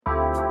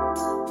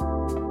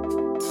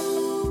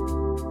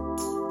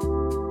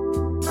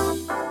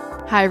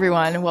Hi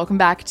everyone, welcome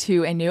back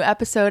to a new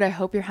episode. I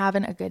hope you're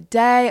having a good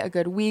day, a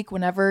good week,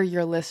 whenever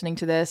you're listening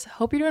to this.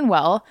 Hope you're doing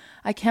well.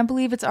 I can't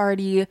believe it's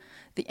already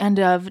the end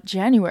of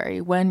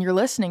January when you're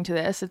listening to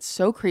this. It's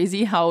so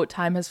crazy how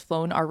time has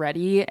flown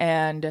already,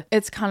 and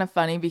it's kind of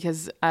funny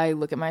because I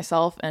look at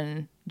myself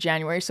and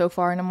January so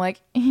far and I'm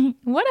like,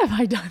 what have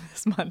I done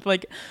this month?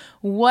 Like,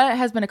 what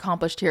has been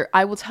accomplished here?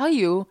 I will tell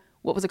you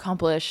what was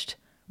accomplished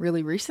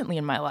really recently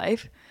in my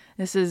life.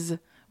 This is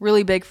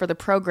really big for the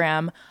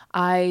program.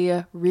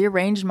 I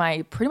rearranged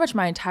pretty much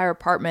my entire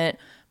apartment,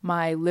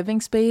 my living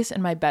space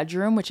and my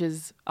bedroom, which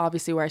is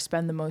obviously where I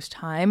spend the most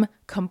time,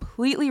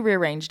 completely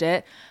rearranged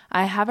it.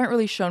 I haven't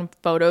really shown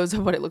photos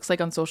of what it looks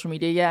like on social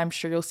media yet. I'm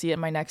sure you'll see it in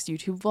my next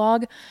YouTube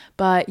vlog.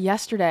 But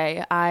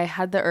yesterday I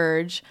had the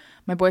urge.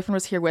 My boyfriend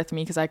was here with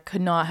me because I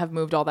could not have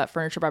moved all that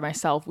furniture by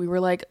myself. We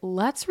were like,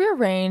 let's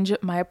rearrange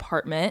my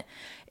apartment.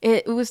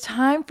 It was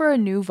time for a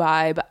new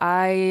vibe.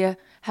 I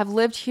have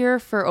lived here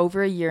for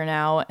over a year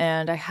now,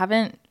 and I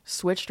haven't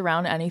switched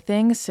around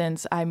anything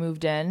since I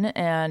moved in.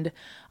 And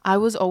I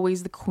was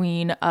always the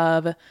queen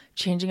of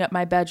changing up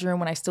my bedroom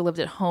when I still lived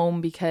at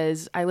home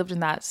because I lived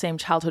in that same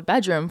childhood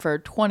bedroom for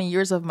 20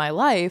 years of my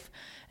life.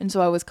 And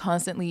so I was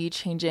constantly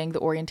changing the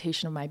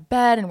orientation of my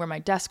bed and where my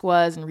desk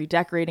was and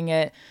redecorating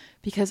it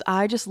because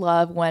I just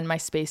love when my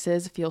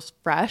spaces feels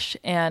fresh.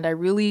 And I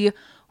really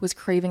was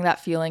craving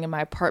that feeling in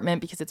my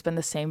apartment because it's been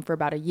the same for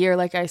about a year,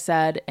 like I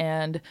said.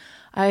 And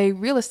I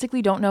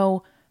realistically don't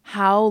know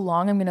how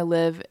long I'm going to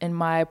live in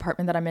my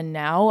apartment that I'm in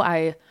now.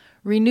 I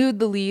renewed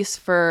the lease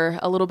for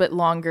a little bit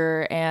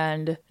longer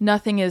and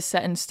nothing is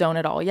set in stone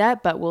at all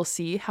yet, but we'll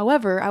see.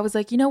 However, I was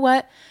like, you know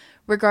what?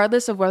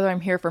 Regardless of whether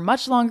I'm here for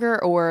much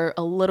longer or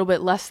a little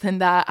bit less than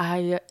that,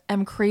 I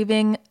am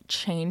craving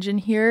change in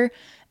here.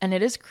 And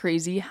it is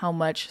crazy how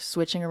much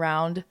switching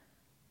around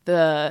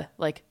the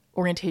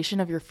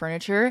orientation of your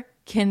furniture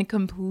can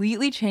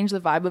completely change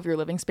the vibe of your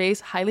living space.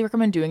 Highly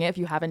recommend doing it if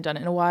you haven't done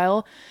it in a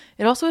while.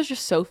 It also is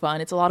just so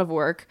fun. It's a lot of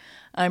work.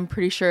 I'm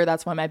pretty sure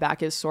that's why my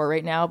back is sore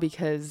right now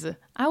because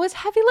I was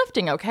heavy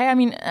lifting, okay? I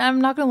mean,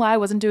 I'm not gonna lie, I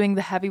wasn't doing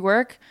the heavy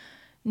work.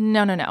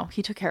 No.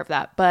 He took care of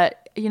that. But,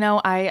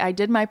 I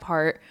did my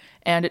part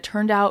and it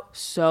turned out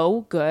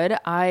so good.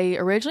 I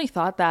originally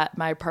thought that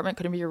my apartment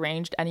couldn't be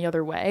arranged any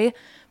other way,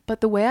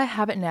 but the way I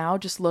have it now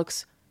just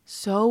looks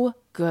so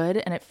good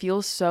and it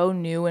feels so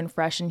new and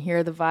fresh in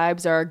here. The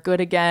vibes are good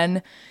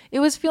again. It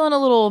was feeling a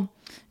little,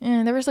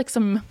 there was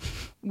some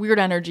weird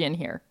energy in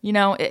here.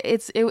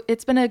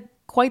 It's been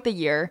quite the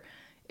year.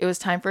 It was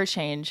time for a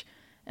change.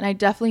 And I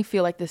definitely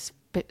feel like this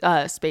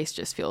space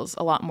just feels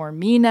a lot more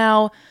me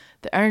now.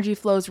 The energy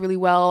flows really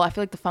well. I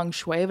feel like the feng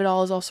shui of it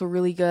all is also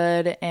really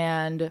good.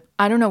 And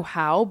I don't know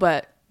how,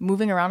 but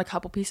moving around a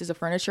couple pieces of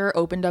furniture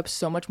opened up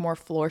so much more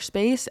floor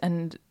space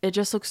and it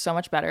just looks so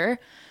much better.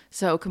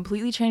 So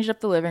completely changed up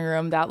the living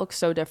room. That looks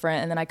so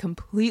different. And then I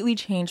completely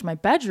changed my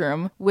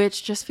bedroom,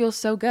 which just feels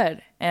so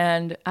good.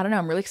 And I don't know,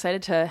 I'm really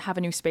excited to have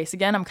a new space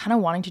again. I'm kind of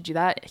wanting to do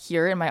that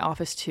here in my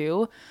office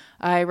too.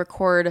 I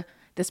record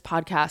this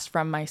podcast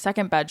from my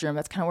second bedroom.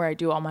 That's kind of where I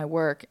do all my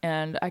work.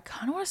 And I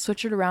kind of want to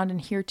switch it around in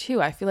here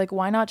too. I feel like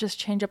why not just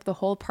change up the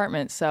whole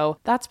apartment? So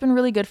that's been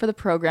really good for the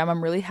program.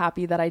 I'm really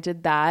happy that I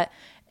did that.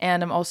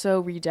 And I'm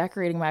also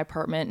redecorating my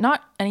apartment.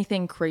 Not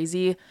anything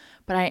crazy,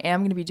 but I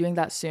am going to be doing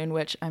that soon,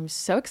 which I'm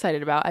so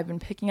excited about. I've been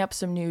picking up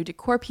some new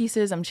decor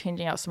pieces. I'm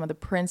changing out some of the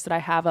prints that I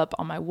have up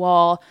on my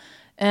wall.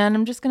 And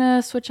I'm just going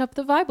to switch up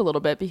the vibe a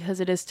little bit because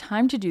it is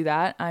time to do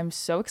that. I'm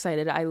so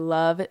excited. I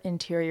love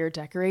interior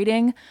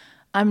decorating.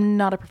 I'm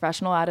not a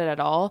professional at it at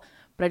all,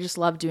 but I just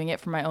love doing it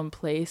for my own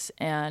place.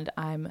 And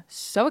I'm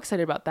so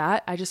excited about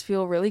that. I just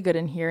feel really good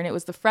in here. And it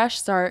was the fresh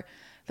start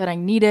that I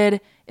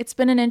needed. It's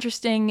been an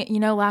interesting,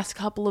 last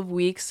couple of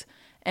weeks.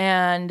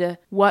 And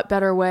what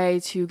better way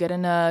to get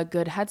in a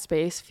good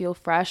headspace, feel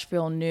fresh,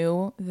 feel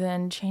new,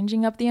 than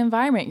changing up the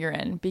environment you're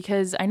in?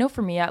 Because I know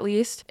for me, at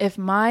least, if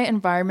my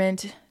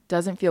environment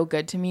doesn't feel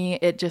good to me,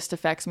 it just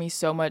affects me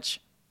so much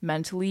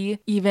mentally,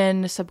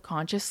 even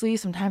subconsciously.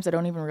 Sometimes I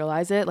don't even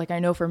realize it. I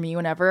know for me,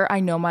 whenever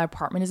I know my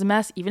apartment is a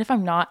mess, even if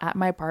I'm not at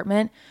my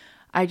apartment,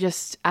 I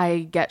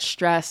get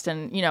stressed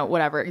and,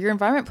 whatever. Your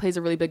environment plays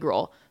a really big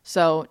role.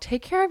 So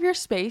take care of your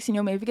space,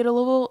 maybe give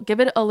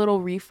it a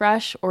little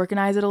refresh,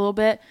 organize it a little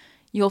bit.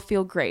 You'll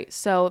feel great.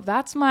 So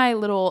that's my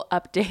little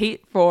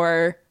update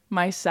for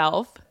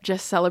myself.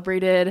 Just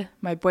celebrated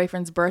my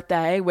boyfriend's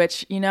birthday,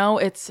 which,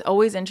 it's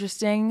always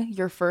interesting,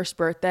 your first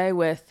birthday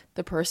with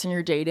the person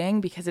you're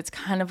dating, because it's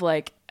kind of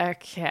like,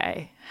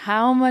 okay,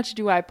 how much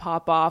do I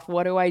pop off?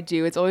 What do I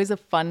do? It's always a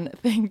funny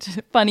thing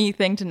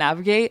to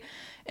navigate.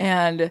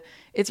 And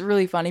it's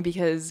really funny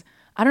because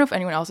I don't know if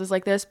anyone else is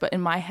like this, but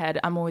in my head,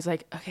 I'm always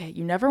like, okay,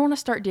 you never want to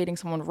start dating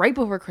someone right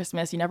before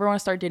Christmas. You never want to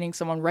start dating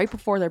someone right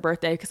before their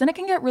birthday because then it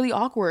can get really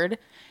awkward.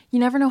 You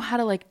never know how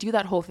to do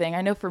that whole thing.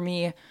 I know for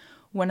me,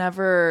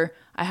 whenever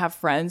I have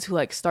friends who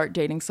start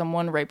dating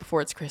someone right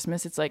before it's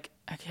Christmas, it's like,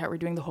 okay, we're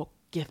doing the whole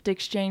gift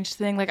exchange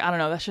thing. I don't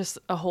know. That's just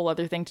a whole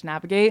other thing to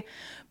navigate.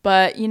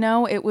 But,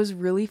 it was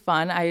really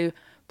fun. I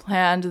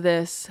planned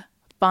this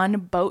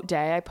fun boat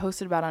day. I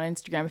posted about it on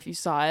Instagram if you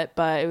saw it,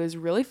 but it was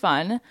really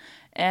fun.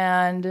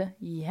 And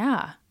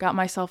yeah, got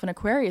myself an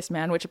Aquarius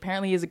man, which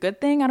apparently is a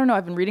good thing. I don't know.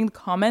 I've been reading the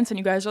comments and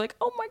you guys are like,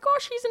 oh my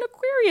gosh, he's an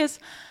Aquarius.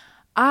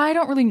 I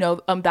don't really know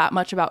that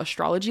much about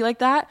astrology like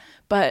that,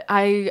 but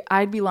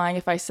I'd be lying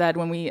if I said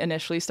when we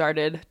initially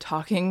started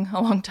talking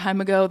a long time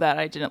ago that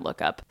I didn't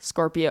look up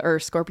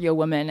Scorpio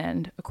woman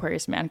and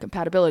Aquarius man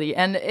compatibility.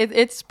 And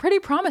it's pretty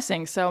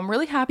promising. So I'm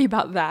really happy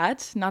about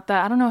that. Not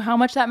that I don't know how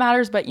much that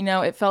matters, but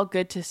it felt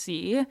good to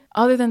see.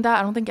 Other than that,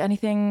 I don't think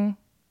anything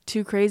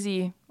too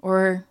crazy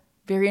or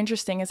very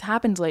interesting has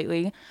happened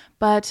lately,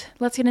 but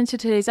let's get into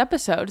today's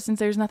episode since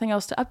there's nothing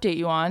else to update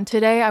you on.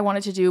 Today, I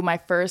wanted to do my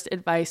first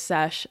advice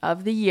sesh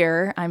of the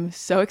year. I'm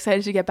so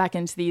excited to get back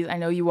into these. I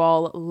know you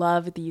all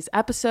love these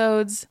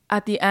episodes.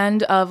 At the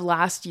end of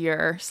last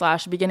year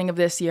 / beginning of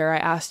this year, I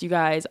asked you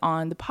guys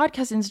on the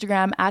podcast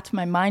Instagram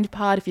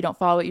 @mymindpod. If you don't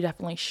follow it, you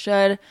definitely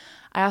should.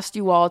 I asked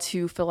you all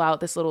to fill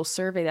out this little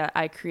survey that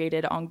I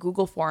created on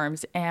Google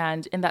Forms.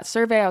 And in that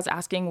survey, I was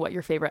asking what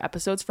your favorite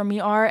episodes from me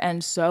are.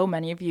 And so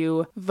many of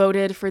you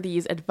voted for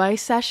these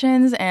advice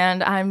sessions.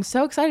 And I'm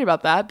so excited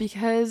about that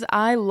because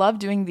I love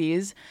doing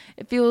these.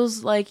 It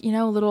feels like,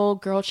 a little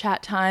girl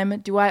chat time.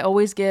 Do I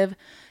always give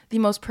the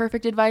most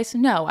perfect advice?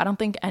 No, I don't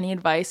think any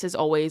advice is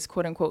always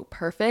quote unquote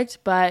perfect.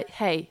 But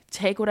hey,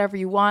 take whatever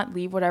you want,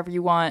 leave whatever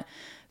you want.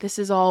 This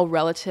is all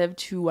relative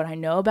to what I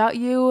know about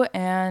you.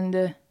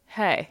 And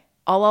hey,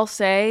 all I'll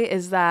say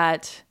is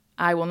that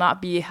I will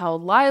not be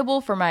held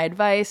liable for my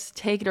advice.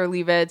 Take it or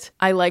leave it.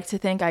 I like to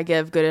think I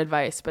give good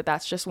advice, but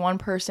that's just one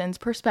person's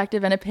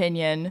perspective and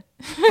opinion,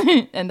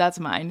 and that's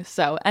mine.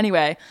 So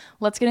anyway,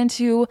 let's get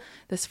into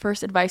this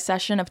first advice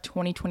session of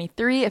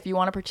 2023. If you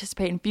want to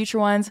participate in future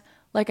ones,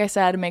 like I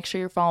said, make sure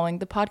you're following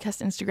the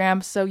podcast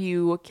Instagram so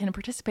you can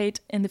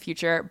participate in the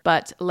future.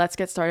 But let's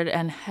get started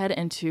and head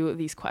into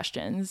these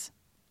questions.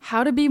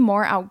 How to be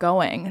more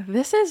outgoing.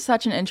 This is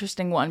such an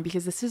interesting one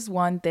because this is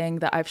one thing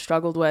that I've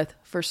struggled with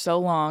for so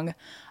long.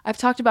 I've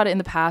talked about it in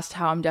the past,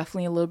 how I'm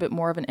definitely a little bit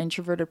more of an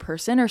introverted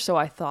person, or so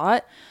I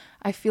thought.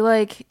 I feel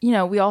like,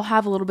 we all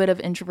have a little bit of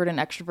introvert and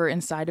extrovert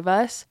inside of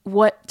us.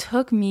 What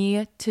took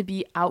me to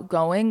be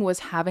outgoing was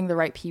having the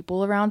right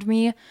people around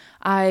me.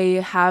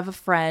 I have a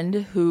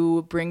friend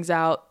who brings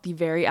out the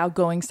very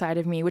outgoing side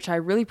of me, which I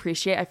really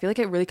appreciate. I feel like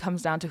it really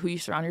comes down to who you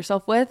surround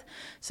yourself with.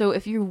 So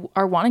if you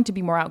are wanting to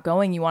be more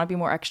outgoing, you want to be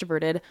more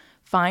extroverted,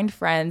 find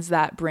friends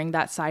that bring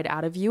that side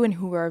out of you and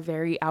who are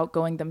very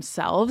outgoing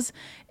themselves.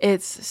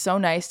 It's so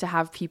nice to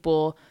have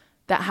people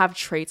that have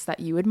traits that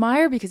you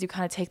admire because you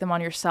kind of take them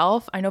on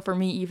yourself. I know for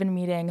me, even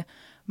meeting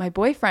my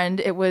boyfriend,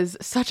 it was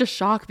such a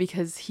shock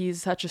because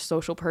he's such a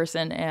social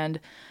person. And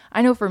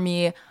I know for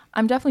me,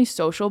 I'm definitely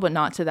social, but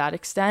not to that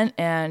extent.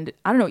 And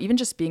I don't know, even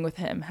just being with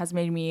him has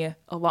made me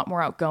a lot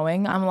more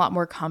outgoing. I'm a lot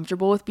more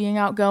comfortable with being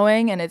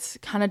outgoing, and it's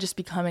kind of just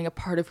becoming a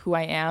part of who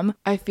I am.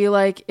 I feel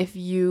like if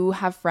you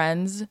have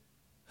friends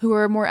who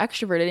are more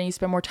extroverted and you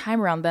spend more time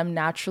around them,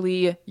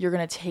 naturally you're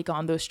going to take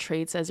on those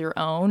traits as your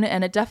own.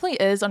 And it definitely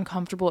is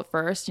uncomfortable at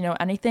first.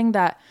 Anything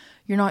that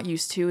you're not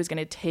used to is going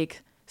to take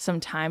some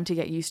time to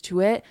get used to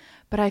it.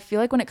 But I feel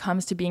like when it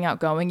comes to being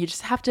outgoing, you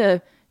just have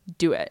to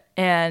do it.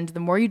 And the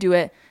more you do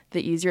it,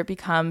 the easier it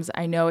becomes.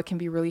 I know it can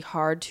be really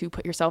hard to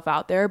put yourself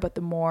out there, but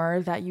the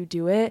more that you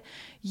do it,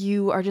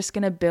 you are just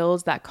going to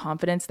build that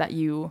confidence that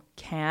you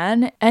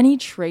can. Any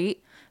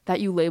trait that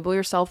you label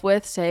yourself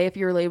with, say if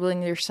you're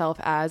labeling yourself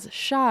as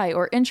shy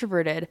or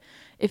introverted,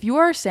 if you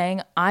are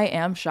saying, I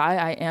am shy,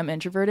 I am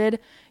introverted,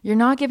 you're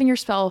not giving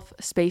yourself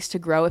space to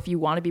grow if you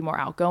want to be more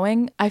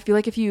outgoing. I feel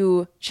like if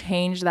you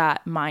change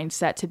that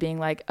mindset to being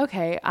like,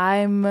 okay,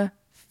 I'm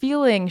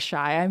feeling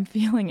shy, I'm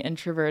feeling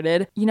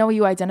introverted,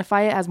 you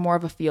identify it as more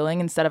of a feeling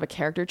instead of a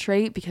character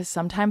trait, because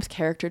sometimes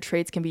character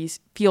traits can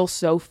feel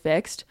so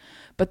fixed,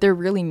 but they're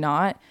really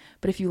not.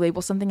 But if you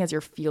label something as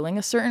you're feeling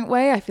a certain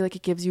way, I feel like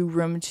it gives you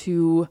room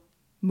to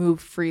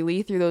move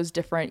freely through those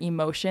different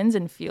emotions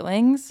and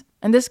feelings.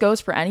 And this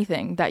goes for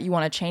anything that you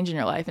want to change in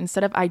your life.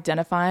 Instead of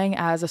identifying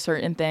as a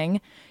certain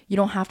thing, you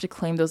don't have to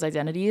claim those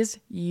identities.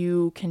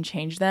 You can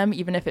change them,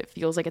 even if it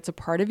feels like it's a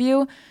part of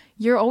you.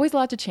 You're always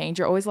allowed to change.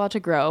 You're always allowed to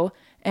grow.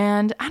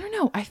 And I don't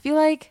know, I feel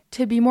like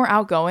to be more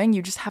outgoing,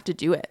 you just have to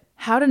do it.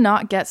 How to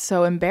not get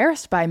so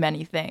embarrassed by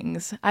many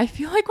things. I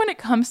feel like when it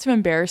comes to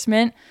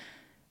embarrassment,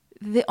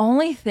 the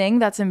only thing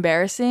that's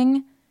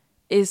embarrassing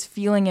is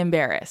feeling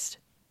embarrassed.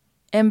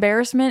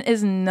 Embarrassment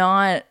is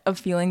not a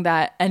feeling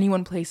that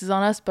anyone places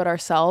on us but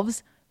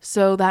ourselves.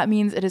 So that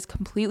means it is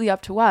completely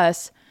up to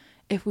us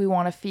if we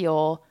want to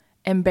feel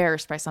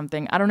embarrassed by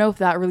something. I don't know if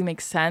that really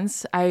makes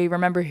sense. I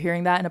remember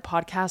hearing that in a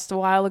podcast a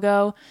while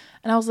ago,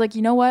 and I was like,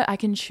 you know what? I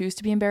can choose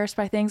to be embarrassed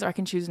by things, or I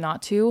can choose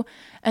not to.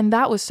 And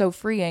that was so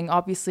freeing.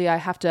 Obviously, I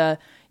have to,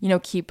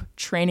 keep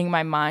training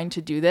my mind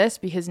to do this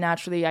because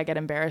naturally I get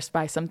embarrassed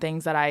by some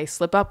things that I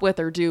slip up with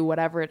or do,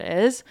 whatever it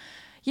is,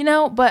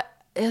 but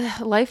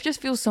life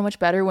just feels so much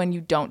better when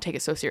you don't take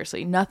it so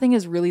seriously. Nothing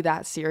is really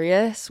that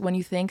serious. When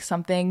you think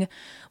something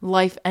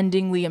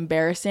life-endingly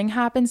embarrassing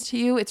happens to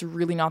you, it's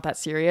really not that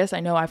serious.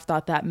 I know I've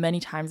thought that many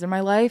times in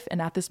my life,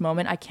 and at this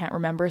moment, I can't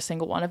remember a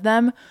single one of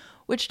them,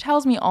 which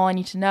tells me all I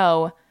need to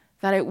know,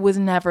 that it was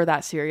never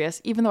that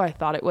serious, even though I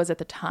thought it was at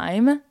the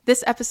time.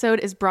 This episode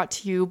is brought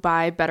to you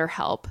by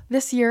BetterHelp.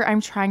 This year, I'm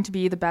trying to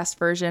be the best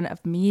version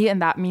of me,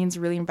 and that means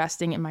really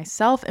investing in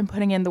myself and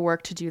putting in the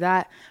work to do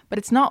that. But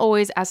it's not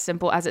always as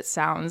simple as it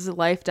sounds.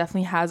 Life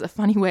definitely has a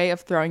funny way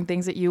of throwing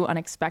things at you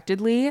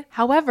unexpectedly.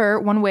 However,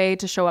 one way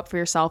to show up for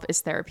yourself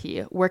is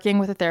therapy. Working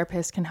with a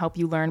therapist can help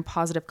you learn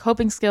positive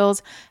coping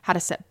skills, how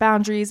to set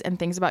boundaries, and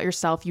things about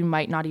yourself you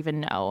might not even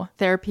know.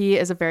 Therapy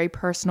is a very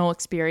personal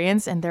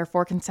experience and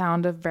therefore can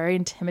sound very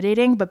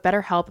intimidating, but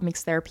BetterHelp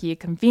makes therapy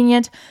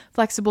convenient,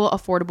 flexible,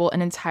 affordable,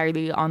 and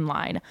entirely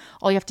online.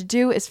 All you have to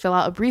do is fill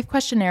out a brief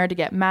questionnaire to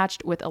get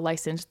matched with a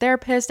licensed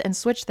therapist and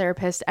switch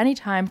therapists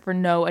anytime for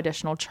no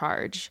additional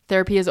charge.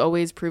 Therapy has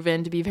always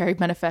proven to be very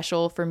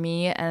beneficial for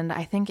me, and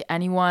I think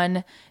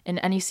anyone in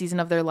any season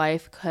of their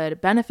life could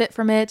benefit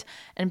from it,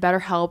 and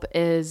BetterHelp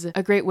is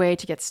a great way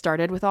to get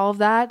started with all of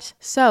that.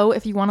 So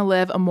if you want to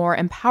live a more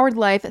empowered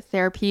life,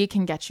 therapy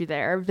can get you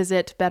there.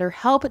 Visit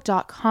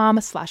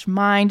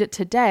betterhelp.com/mind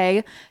today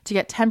to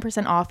get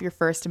 10% off your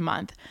first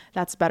month.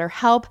 That's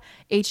BetterHelp,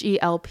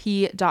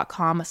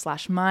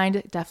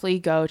 HELP.com/mind. Definitely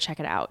go check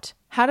it out.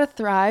 How to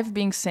thrive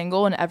being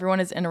single and everyone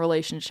is in a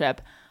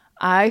relationship.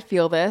 I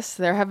feel this.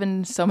 There have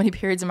been so many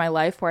periods in my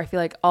life where I feel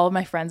like all of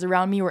my friends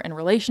around me were in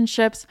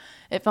relationships.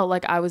 It felt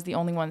like I was the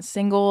only one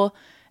single,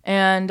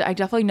 and I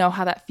definitely know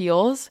how that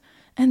feels.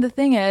 And the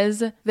thing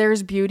is,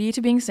 there's beauty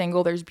to being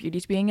single. There's beauty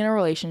to being in a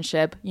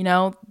relationship. You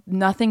know,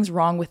 nothing's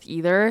wrong with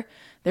either.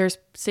 There's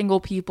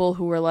single people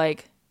who are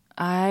like,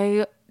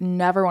 I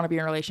never want to be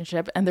in a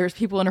relationship. And there's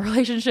people in a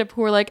relationship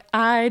who are like,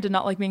 I did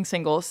not like being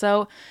single.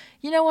 So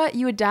you know what?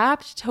 You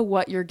adapt to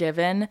what you're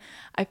given.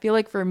 I feel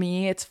like for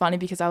me, it's funny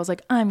because I was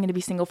like, I'm going to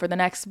be single for the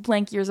next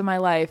blank years of my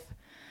life.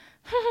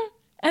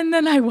 And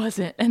then I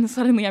wasn't. And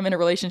suddenly I'm in a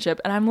relationship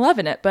and I'm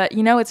loving it. But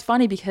you know, it's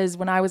funny because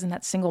when I was in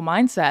that single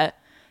mindset,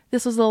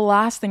 this was the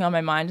last thing on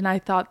my mind. And I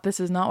thought this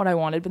is not what I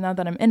wanted. But now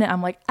that I'm in it,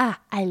 I'm like,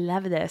 I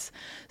love this.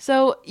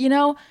 So, you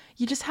know,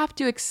 you just have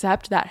to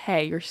accept that,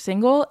 hey, you're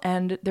single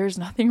and there's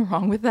nothing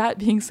wrong with that.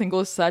 Being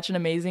single is such an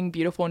amazing,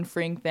 beautiful, and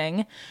freeing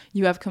thing.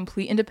 You have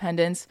complete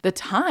independence, the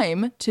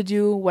time to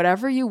do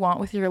whatever you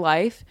want with your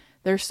life.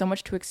 There's so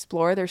much to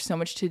explore. There's so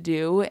much to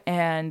do.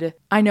 And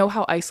I know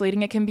how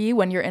isolating it can be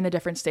when you're in a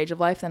different stage of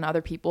life than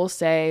other people.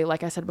 Say,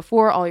 like I said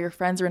before, all your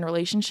friends are in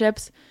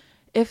relationships.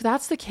 If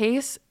that's the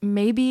case,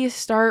 maybe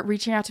start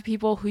reaching out to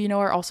people who you know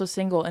are also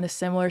single in a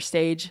similar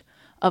stage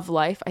of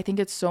life. I think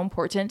it's so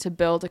important to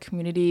build a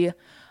community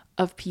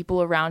of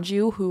people around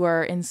you who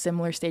are in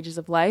similar stages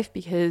of life,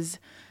 because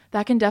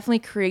that can definitely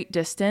create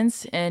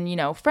distance in, you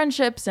know,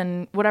 friendships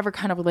and whatever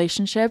kind of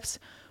relationships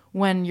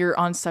when you're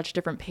on such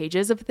different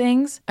pages of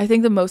things. I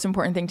think the most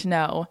important thing to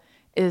know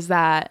is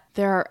that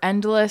there are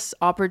endless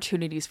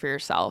opportunities for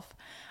yourself.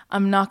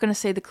 I'm not going to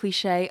say the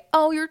cliche,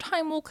 oh, your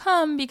time will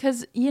come,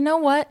 because you know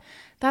what?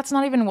 That's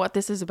not even what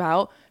this is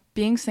about.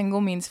 Being single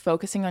means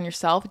focusing on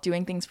yourself,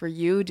 doing things for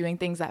you, doing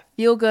things that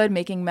feel good,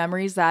 making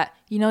memories that,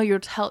 you know, you'll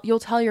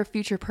tell your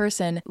future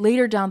person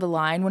later down the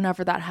line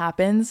whenever that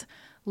happens.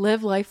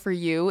 Live life for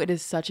you. It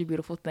is such a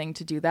beautiful thing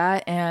to do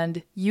that.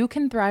 And you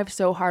can thrive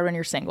so hard when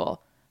you're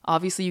single.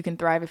 Obviously, you can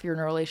thrive if you're in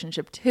a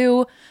relationship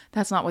too.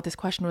 That's not what this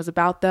question was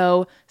about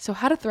though. So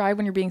how to thrive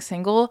when you're being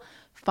single?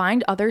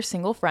 Find other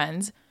single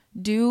friends.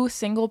 Do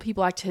single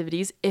people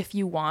activities if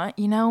you want,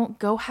 you know,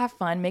 go have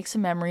fun, make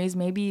some memories,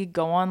 maybe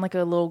go on like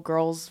a little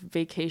girls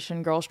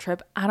vacation, girls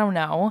trip. I don't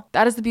know.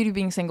 That is the beauty of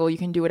being single. You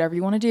can do whatever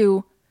you want to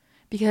do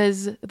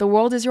because the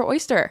world is your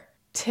oyster.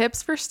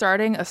 Tips for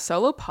starting a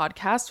solo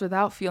podcast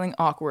without feeling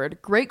awkward.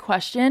 Great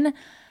question.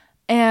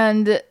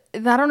 And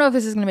I don't know if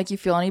this is going to make you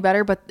feel any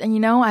better, but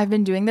you know, I've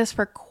been doing this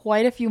for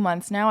quite a few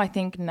months now. I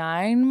think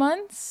 9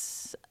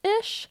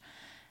 months-ish.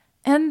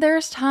 And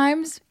there's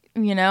times,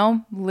 you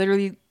know,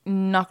 literally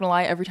not gonna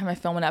lie, every time I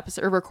film an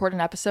episode or record an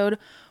episode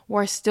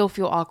where I still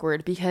feel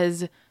awkward,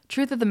 because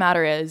truth of the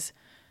matter is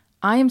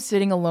I am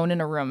sitting alone in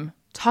a room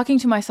talking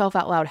to myself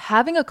out loud,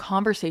 having a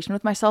conversation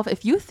with myself.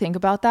 If you think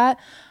about that,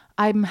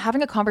 I'm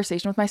having a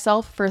conversation with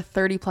myself for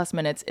 30 plus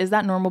minutes. Is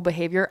that normal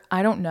behavior?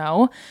 I don't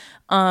know.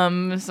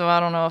 So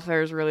I don't know if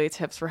there's really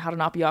tips for how to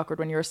not be awkward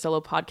when you're a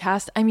solo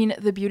podcast. I mean,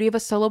 the beauty of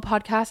a solo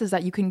podcast is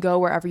that you can go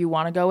wherever you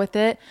want to go with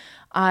it.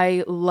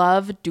 I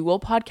love dual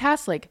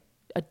podcasts, like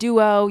a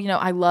duo, you know,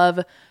 I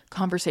love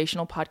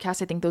conversational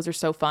podcasts. I think those are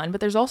so fun,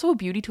 but there's also a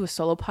beauty to a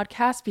solo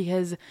podcast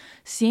because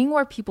seeing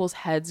where people's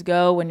heads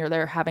go when you're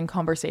there having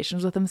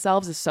conversations with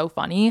themselves is so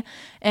funny.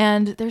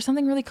 And there's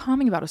something really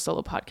calming about a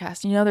solo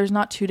podcast. You know, there's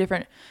not two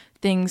different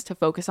things to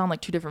focus on, like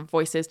two different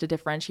voices to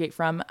differentiate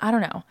from. I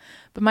don't know.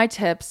 But my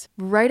tips,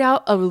 write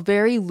out a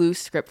very loose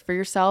script for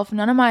yourself.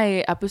 None of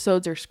my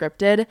episodes are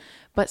scripted,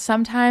 but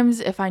sometimes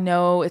if I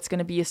know it's going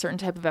to be a certain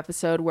type of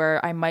episode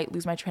where I might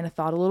lose my train of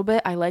thought a little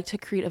bit, I like to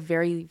create a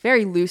very,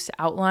 very loose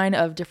outline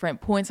of different different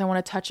points I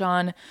want to touch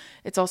on.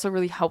 It's also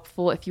really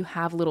helpful if you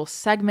have little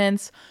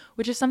segments,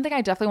 which is something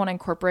I definitely want to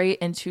incorporate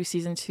into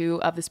season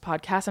 2 of this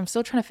podcast. I'm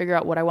still trying to figure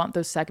out what I want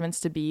those segments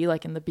to be,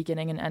 like in the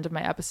beginning and end of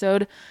my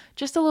episode.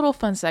 Just a little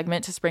fun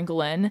segment to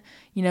sprinkle in,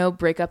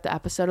 break up the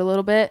episode a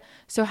little bit.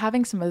 So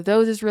having some of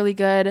those is really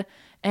good.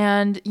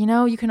 And,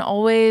 you can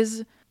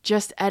always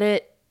just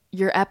edit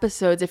your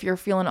episodes if you're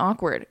feeling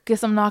awkward.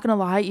 Because I'm not going to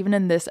lie, even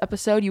in this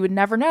episode, you would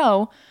never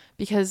know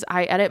because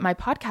I edit my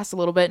podcast a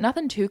little bit,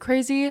 nothing too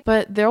crazy,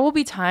 but there will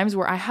be times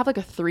where I have like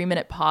a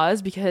 3-minute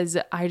pause because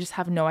I just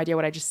have no idea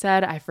what I just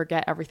said. I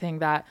forget everything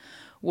that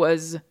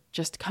was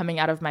just coming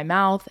out of my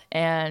mouth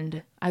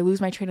and I lose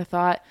my train of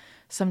thought.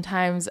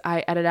 Sometimes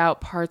I edit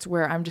out parts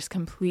where I'm just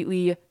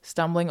completely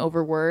stumbling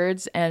over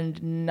words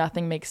and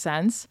nothing makes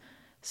sense.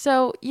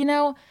 So,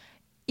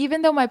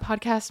 even though my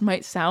podcast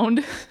might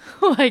sound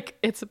like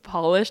it's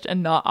polished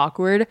and not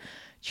awkward,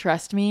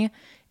 trust me,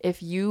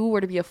 if you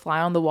were to be a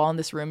fly on the wall in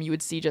this room, you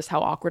would see just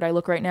how awkward I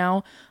look right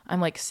now. I'm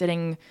like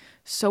sitting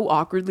so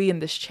awkwardly in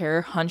this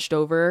chair, hunched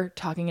over,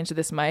 talking into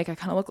this mic. I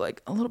kind of look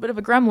like a little bit of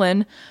a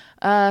gremlin.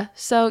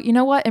 So you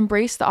know what?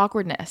 Embrace the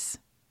awkwardness.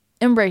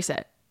 Embrace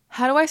it.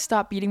 How do I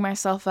stop beating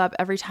myself up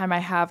every time I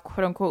have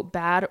quote unquote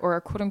bad or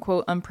quote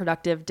unquote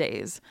unproductive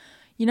days?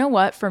 You know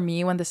what? For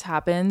me, when this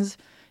happens,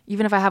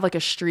 even if I have like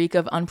a streak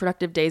of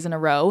unproductive days in a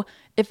row,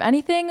 if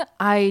anything,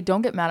 I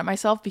don't get mad at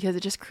myself because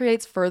it just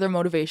creates further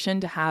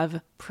motivation to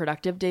have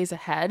productive days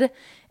ahead.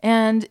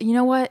 And you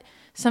know what?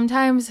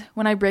 Sometimes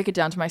when I break it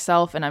down to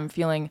myself and I'm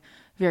feeling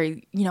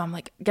very, I'm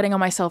like getting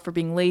on myself for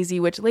being lazy,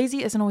 which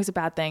lazy isn't always a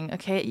bad thing.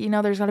 Okay.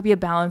 There's got to be a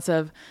balance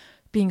of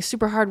being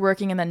super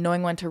hardworking and then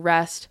knowing when to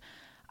rest.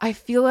 I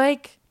feel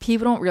like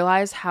people don't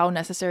realize how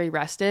necessary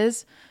rest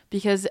is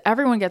because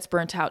everyone gets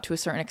burnt out to a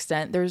certain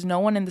extent. There's no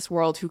one in this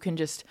world who can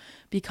just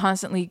be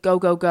constantly go,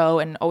 go, go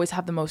and always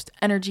have the most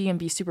energy and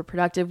be super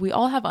productive. We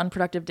all have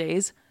unproductive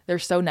days. They're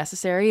so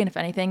necessary. And if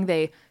anything,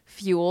 they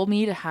fuel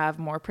me to have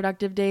more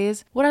productive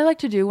days. What I like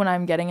to do when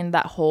I'm getting in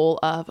that hole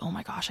of, oh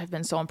my gosh, I've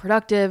been so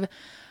unproductive,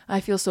 I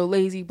feel so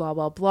lazy, blah,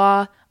 blah,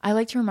 blah. I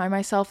like to remind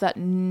myself that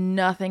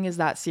nothing is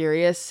that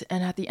serious.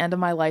 And at the end of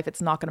my life,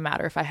 it's not going to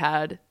matter if I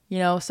had,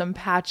 some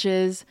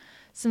patches,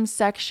 some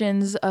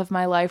sections of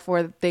my life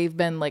where they've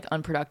been like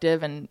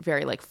unproductive and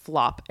very like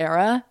flop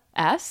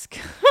era-esque.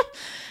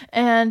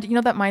 And,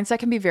 that mindset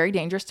can be very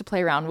dangerous to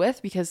play around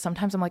with because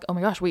sometimes I'm like, oh my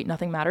gosh, wait,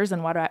 nothing matters.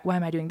 And why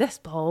am I doing this?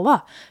 Blah, blah,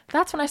 blah.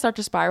 That's when I start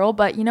to spiral.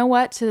 But you know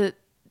what? To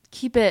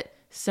keep it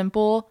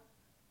simple,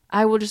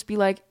 I will just be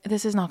like,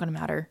 this is not going to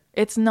matter.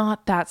 It's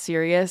not that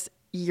serious.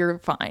 You're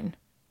fine.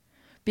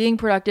 Being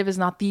productive is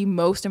not the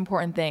most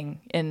important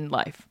thing in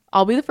life.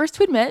 I'll be the first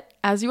to admit,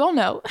 as you all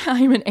know,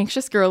 I'm an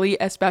anxious girly,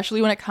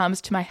 especially when it comes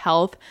to my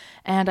health,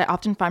 and I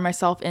often find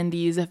myself in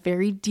these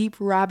very deep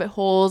rabbit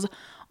holes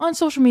on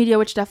social media,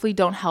 which definitely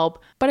don't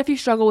help. But if you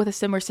struggle with a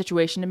similar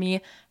situation to me,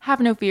 have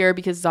no fear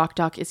because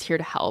ZocDoc is here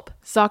to help.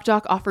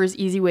 ZocDoc offers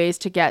easy ways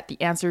to get the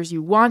answers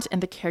you want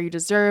and the care you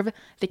deserve.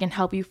 They can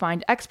help you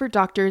find expert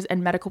doctors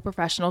and medical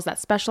professionals that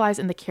specialize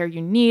in the care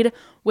you need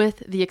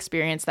with the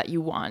experience that you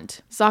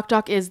want.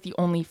 ZocDoc is the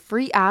only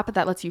free app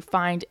that lets you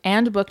find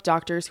and book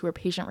doctors who are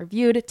patient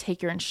reviewed,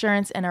 take your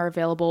insurance, and are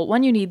available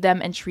when you need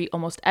them and treat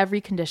almost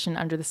every condition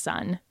under the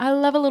sun. I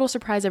love a little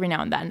surprise every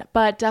now and then,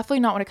 but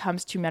definitely not when it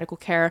comes to medical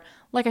care.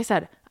 Like I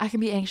said, I can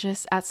be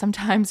anxious at some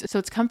times, so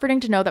it's comforting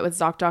to know that with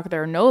ZocDoc,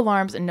 there are no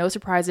alarms and no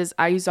surprises.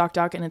 I use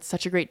ZocDoc and it's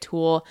such a great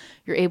tool.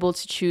 You're able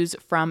to choose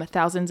from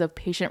thousands of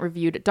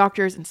patient-reviewed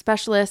doctors and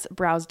specialists,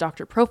 browse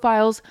doctor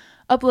profiles,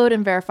 upload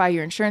and verify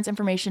your insurance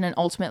information, and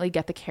ultimately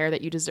get the care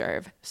that you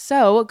deserve.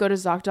 So go to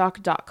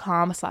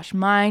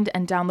ZocDoc.com/mind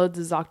and download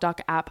the ZocDoc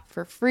app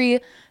for free.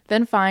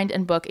 Then find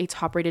and book a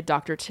top-rated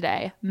doctor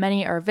today.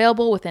 Many are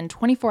available within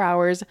 24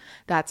 hours.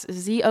 That's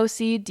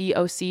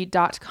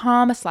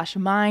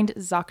ZocDoc.com/mind,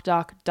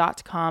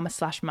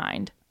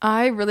 ZocDoc.com/mind.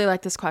 I really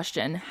like this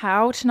question.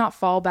 How to not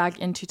fall back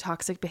into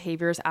toxic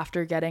behaviors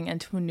after getting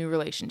into a new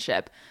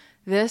relationship.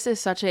 This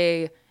is such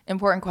a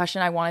important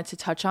question I wanted to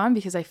touch on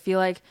because I feel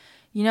like,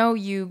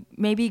 you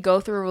maybe go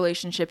through a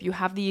relationship, you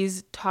have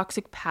these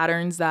toxic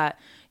patterns that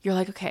you're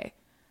like, okay,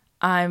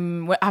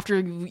 after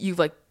you've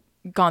like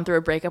gone through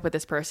a breakup with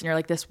this person, you're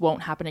like, this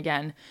won't happen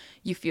again.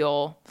 You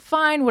feel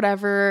fine,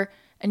 whatever.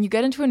 And you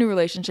get into a new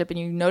relationship and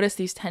you notice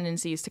these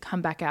tendencies to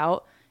come back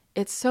out.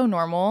 It's so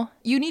normal.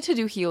 You need to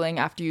do healing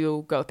after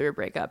you go through a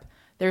breakup.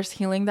 There's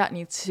healing that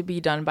needs to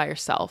be done by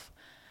yourself.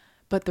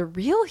 But the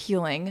real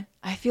healing,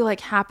 I feel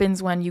like,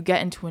 happens when you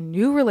get into a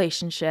new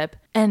relationship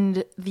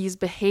and these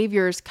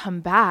behaviors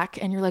come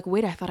back and you're like,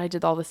 wait, I thought I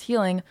did all this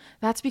healing.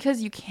 That's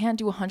because you can't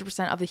do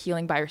 100% of the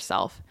healing by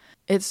yourself.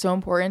 It's so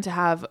important to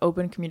have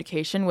open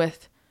communication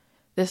with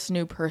this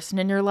new person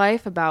in your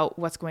life about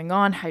what's going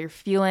on, how you're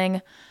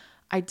feeling,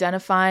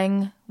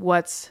 identifying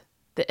what's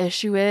the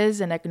issue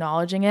is and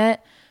acknowledging it.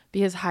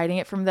 because hiding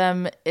it from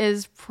them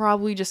is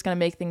probably just going to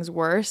make things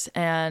worse.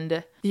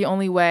 And the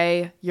only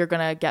way you're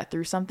going to get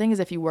through something is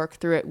if you work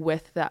through it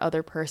with that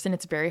other person.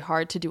 It's very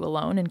hard to do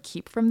alone and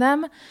keep from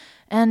them.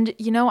 And,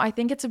 I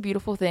think it's a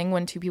beautiful thing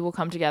when two people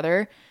come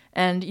together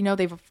and,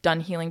 they've done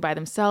healing by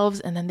themselves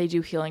and then they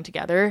do healing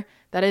together.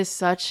 That is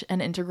such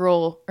an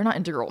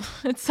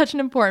it's such an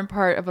important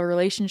part of a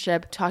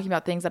relationship, talking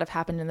about things that have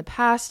happened in the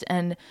past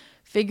and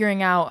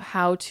figuring out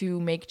how to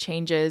make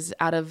changes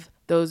out of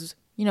those,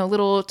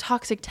 little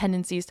toxic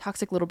tendencies,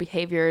 toxic little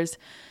behaviors.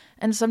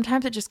 And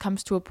sometimes it just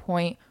comes to a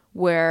point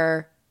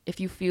where if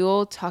you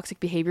feel toxic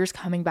behaviors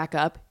coming back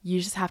up,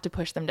 you just have to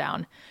push them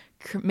down.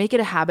 Make it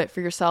a habit for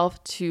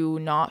yourself to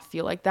not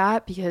feel like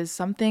that, because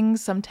some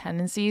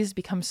tendencies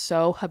become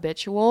so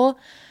habitual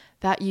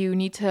that you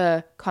need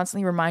to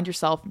constantly remind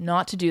yourself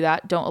not to do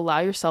that. Don't allow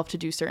yourself to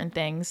do certain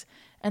things.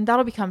 And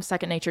that'll become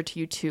second nature to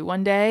you too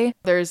one day.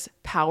 There's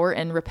power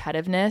in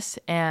repetitiveness.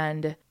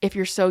 And if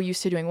you're so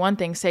used to doing one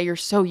thing, say you're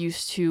so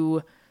used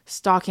to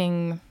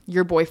stalking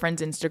your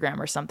boyfriend's Instagram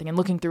or something and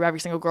looking through every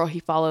single girl he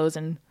follows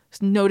and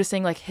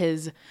noticing like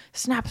his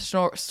snap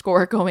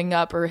score going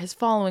up or his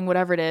following,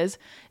 whatever it is.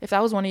 If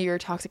that was one of your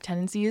toxic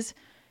tendencies,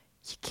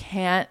 you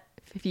can't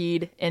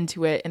feed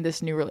into it in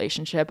this new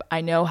relationship.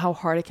 I know how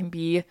hard it can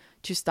be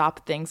to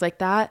stop things like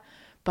that,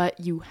 but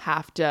you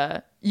have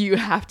to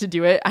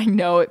do it. I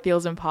know it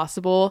feels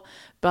impossible,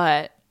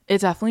 but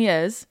it definitely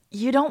is.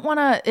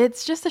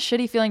 It's just a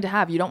shitty feeling to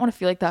have. You don't want to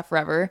feel like that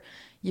forever.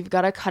 You've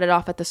got to cut it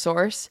off at the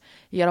source.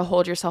 You got to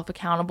hold yourself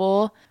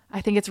accountable.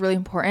 I think it's really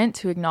important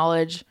to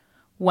acknowledge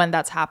when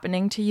that's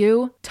happening to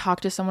you.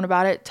 Talk to someone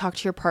about it. Talk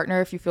to your partner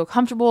if you feel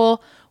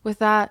comfortable with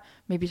that.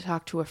 Maybe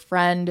talk to a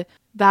friend.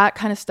 That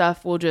kind of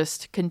stuff will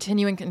just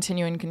continue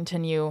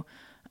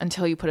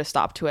until you put a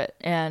stop to it.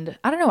 And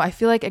I don't know, I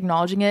feel like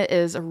acknowledging it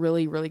is a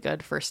really, really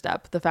good first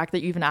step. The fact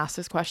that you even asked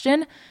this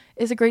question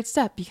is a great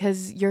step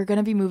because you're going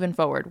to be moving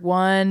forward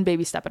one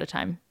baby step at a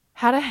time.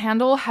 How to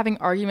handle having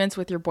arguments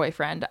with your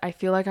boyfriend. I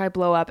feel like I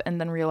blow up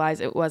and then realize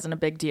it wasn't a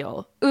big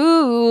deal.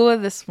 Ooh,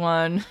 this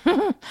one.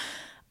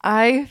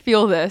 I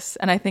feel this,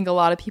 and I think a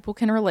lot of people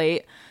can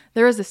relate.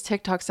 There was this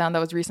TikTok sound that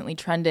was recently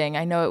trending.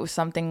 I know it was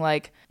something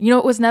like,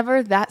 it was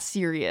never that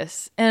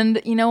serious.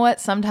 And you know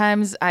what?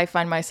 Sometimes I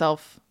find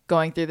myself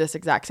going through this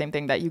exact same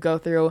thing that you go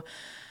through.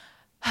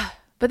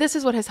 But this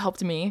is what has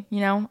helped me.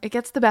 It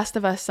gets the best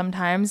of us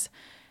sometimes.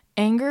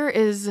 Anger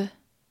is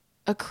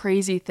a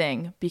crazy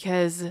thing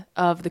because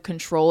of the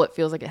control it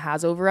feels like it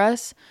has over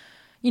us.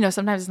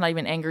 Sometimes it's not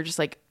even anger, just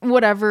like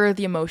whatever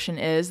the emotion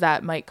is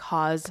that might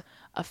cause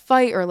a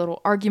fight or a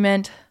little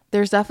argument.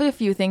 There's definitely a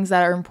few things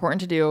that are important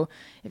to do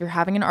if you're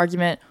having an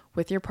argument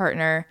with your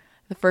partner.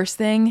 The first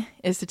thing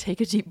is to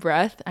take a deep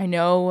breath. I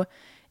know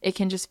it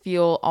can just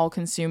feel all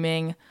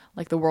consuming,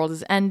 like the world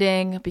is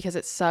ending, because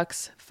it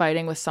sucks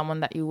fighting with someone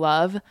that you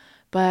love,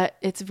 but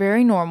it's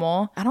very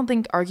normal. I don't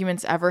think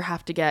arguments ever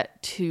have to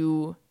get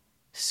to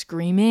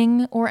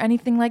screaming or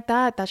anything like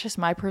that. That's just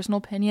my personal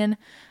opinion.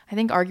 I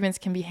think arguments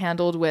can be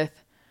handled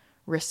with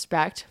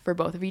respect for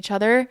both of each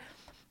other.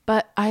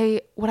 But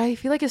what I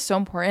feel like is so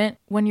important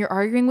when you're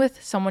arguing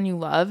with someone you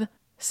love,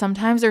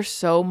 sometimes there's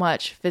so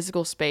much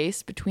physical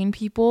space between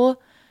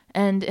people.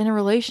 And in a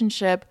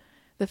relationship,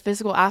 the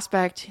physical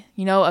aspect,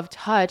 of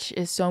touch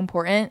is so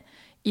important.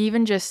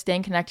 Even just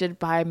staying connected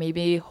by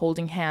maybe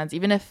holding hands,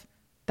 even if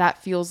that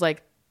feels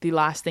like the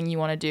last thing you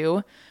want to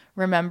do,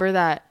 remember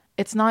that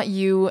it's not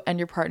you and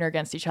your partner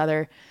against each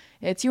other.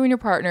 It's you and your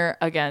partner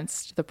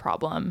against the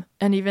problem.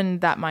 And even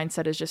that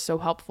mindset is just so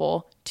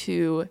helpful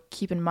to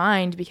keep in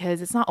mind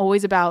because it's not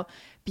always about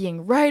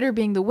being right or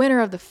being the winner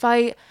of the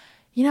fight.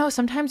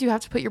 Sometimes you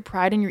have to put your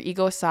pride and your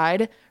ego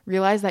aside,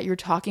 realize that you're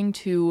talking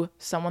to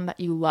someone that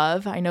you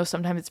love. I know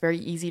sometimes it's very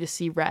easy to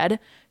see red.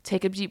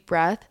 Take a deep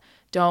breath.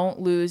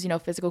 Don't lose,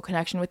 physical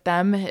connection with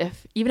them.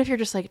 Even if you're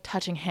just like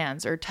touching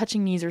hands or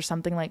touching knees or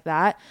something like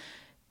that,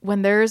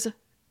 when there's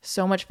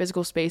so much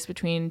physical space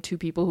between two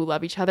people who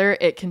love each other,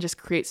 it can just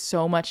create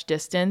so much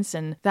distance.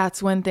 And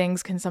that's when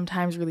things can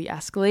sometimes really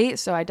escalate.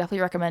 So I definitely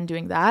recommend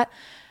doing that.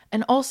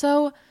 And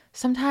also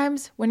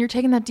sometimes when you're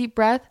taking that deep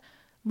breath,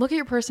 look at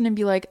your person and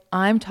be like,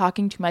 I'm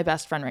talking to my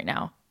best friend right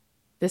now.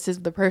 This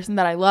is the person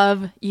that I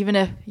love. Even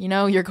if,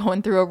 you're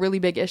going through a really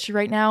big issue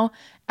right now,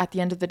 at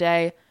the end of the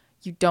day,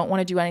 you don't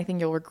want to do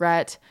anything you'll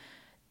regret.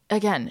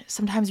 Again,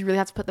 sometimes you really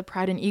have to put the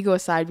pride and ego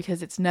aside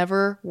because it's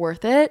never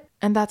worth it.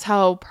 And that's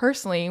how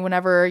personally,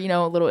 whenever,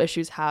 little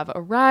issues have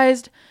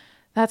arisen,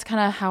 that's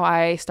kind of how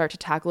I start to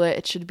tackle it.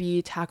 It should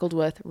be tackled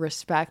with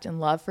respect and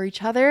love for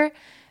each other.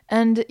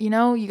 And,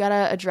 you got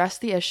to address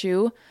the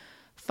issue,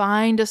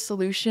 find a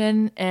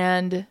solution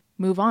and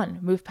move on,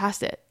 move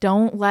past it.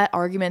 Don't let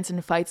arguments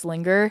and fights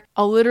linger.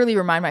 I'll literally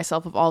remind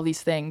myself of all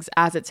these things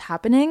as it's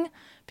happening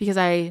because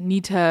I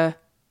need to,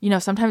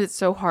 sometimes it's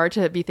so hard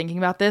to be thinking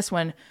about this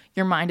when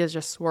your mind is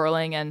just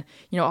swirling and,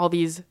 all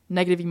these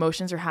negative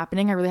emotions are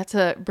happening. I really have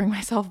to bring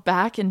myself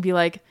back and be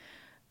like,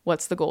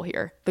 what's the goal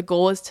here? The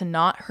goal is to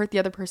not hurt the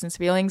other person's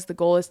feelings. The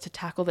goal is to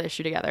tackle the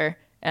issue together.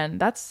 And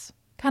that's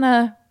kind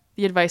of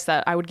the advice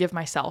that I would give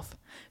myself,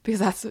 because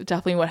that's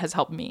definitely what has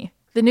helped me.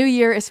 The new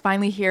year is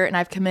finally here, and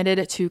I've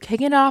committed to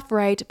kicking it off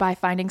right by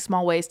finding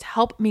small ways to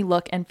help me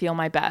look and feel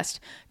my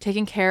best.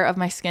 Taking care of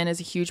my skin is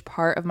a huge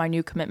part of my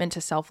new commitment to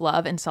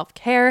self-love and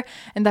self-care,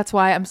 and that's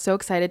why I'm so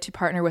excited to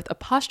partner with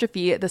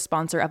Apostrophe, the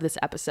sponsor of this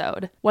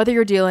episode. Whether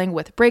you're dealing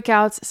with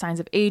breakouts, signs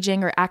of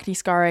aging, or acne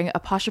scarring,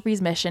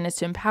 Apostrophe's mission is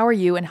to empower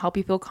you and help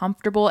you feel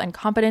comfortable and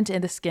confident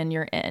in the skin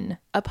you're in.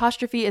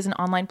 Apostrophe is an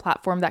online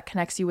platform that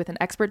connects you with an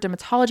expert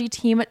dermatology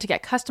team to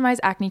get customized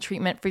acne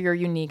treatment for your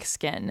unique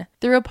skin.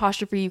 Through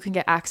Apostrophe, you can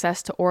get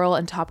access to oral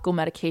and topical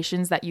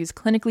medications that use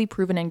clinically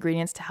proven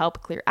ingredients to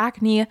help clear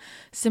acne.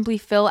 Simply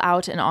fill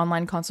out an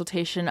online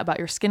consultation about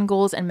your skin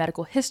goals and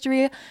medical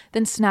history,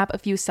 then snap a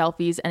few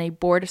selfies, and a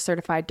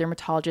board-certified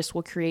dermatologist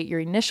will create your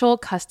initial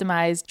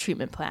customized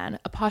treatment plan.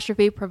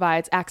 Apostrophe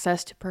provides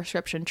access to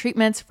prescription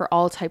treatments for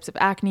all types of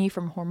acne,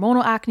 from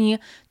hormonal acne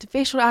to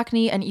facial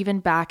acne and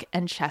even back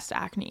and chest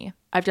acne.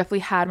 I've definitely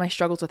had my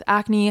struggles with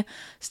acne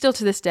still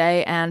to this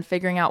day, and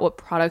figuring out what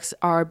products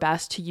are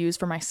best to use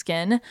for my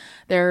skin.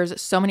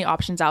 There's so many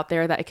options out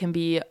there that it can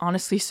be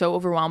honestly so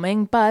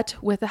overwhelming, but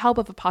with the help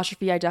of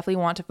Apostrophe, I definitely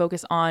want to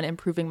focus on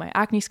improving my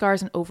acne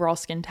scars and overall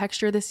skin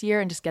texture this year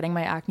and just getting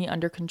my acne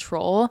under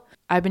control.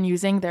 I've been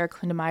using their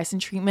clindamycin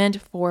treatment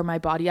for my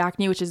body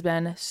acne, which has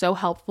been so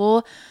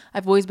helpful.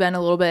 I've always been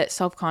a little bit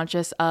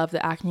self-conscious of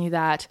the acne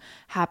that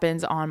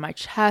happens on my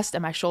chest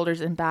and my shoulders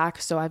and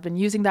back, so I've been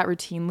using that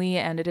routinely,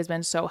 and it has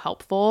been so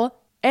helpful.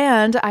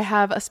 And I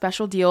have a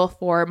special deal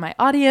for my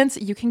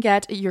audience. You can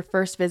get your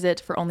first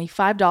visit for only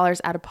 $5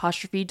 at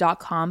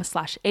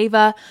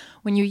apostrophe.com/Ava.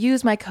 When you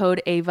use my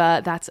code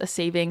AVA, that's a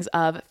savings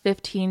of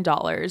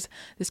 $15.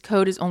 This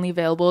code is only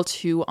available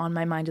to On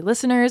My Minded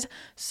listeners.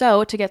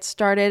 So to get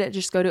started,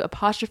 just go to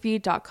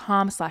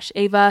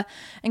apostrophe.com/Ava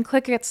and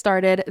click Get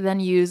Started,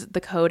 then use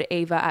the code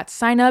AVA at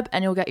sign up,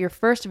 and you'll get your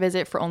first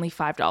visit for only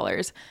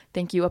 $5.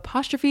 Thank you,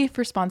 Apostrophe,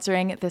 for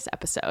sponsoring this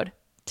episode.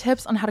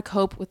 Tips on how to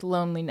cope with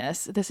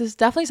loneliness. This is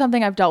definitely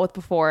something I've dealt with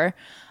before.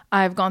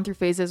 I've gone through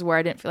phases where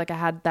I didn't feel like I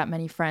had that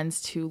many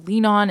friends to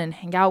lean on and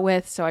hang out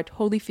with, so I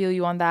totally feel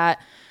you on that.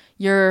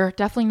 You're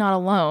definitely not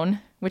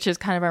alone, which is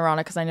kind of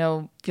ironic because I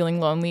know feeling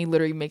lonely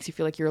literally makes you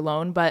feel like you're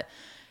alone, but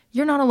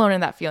you're not alone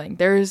in that feeling.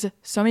 There's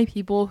so many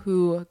people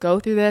who go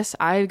through this.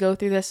 I go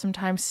through this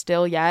sometimes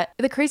still yet.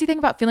 The crazy thing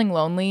about feeling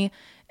lonely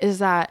is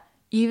that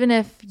even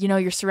if,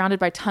 you're surrounded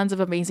by tons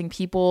of amazing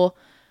people,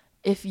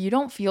 if you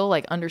don't feel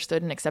like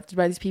understood and accepted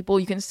by these people,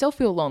 you can still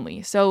feel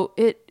lonely. So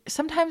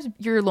sometimes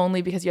you're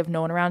lonely because you have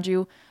no one around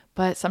you,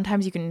 but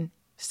sometimes you can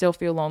still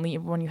feel lonely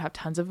even when you have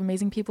tons of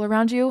amazing people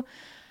around you.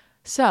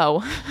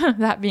 So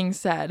that being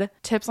said,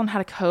 tips on how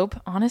to cope.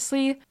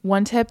 Honestly,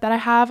 one tip that I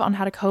have on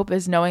how to cope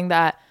is knowing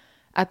that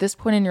at this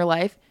point in your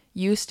life,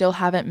 you still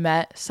haven't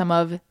met some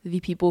of the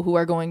people who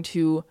are going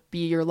to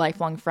be your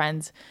lifelong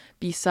friends,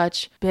 be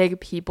such big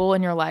people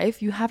in your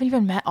life. You haven't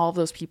even met all of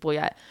those people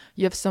yet.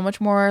 You have so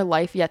much more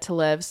life yet to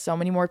live, so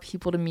many more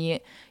people to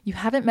meet. You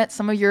haven't met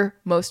some of your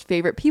most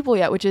favorite people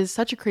yet, which is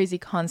such a crazy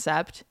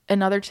concept.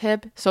 Another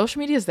tip, social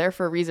media is there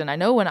for a reason. I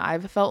know when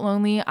I've felt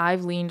lonely,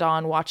 I've leaned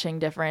on watching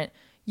different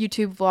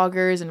YouTube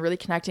vloggers and really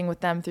connecting with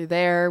them through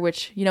there,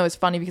 which, is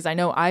funny because I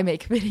know I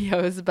make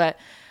videos, but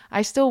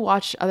I still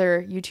watch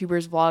other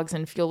YouTubers' vlogs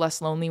and feel less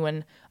lonely.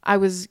 When I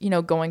was,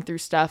 going through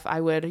stuff,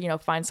 I would,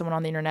 find someone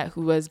on the internet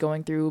who was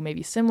going through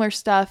maybe similar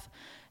stuff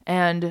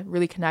and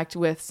really connect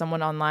with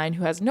someone online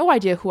who has no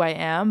idea who I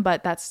am,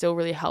 but that still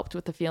really helped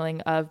with the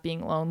feeling of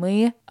being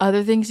lonely.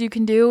 Other things you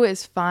can do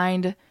is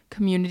find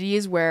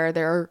communities where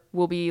there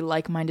will be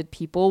like-minded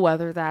people,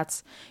 whether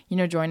that's,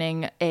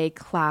 joining a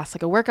class,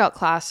 like a workout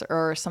class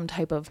or some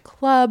type of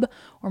club,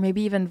 or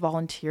maybe even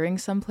volunteering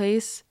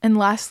someplace. And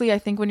lastly, I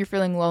think when you're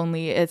feeling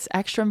lonely, it's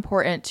extra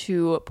important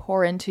to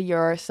pour into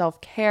your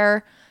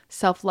self-care,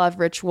 self-love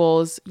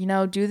rituals,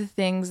 do the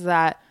things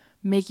that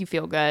make you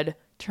feel good.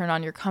 Turn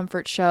on your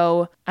comfort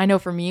show. I know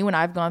for me, when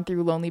I've gone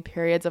through lonely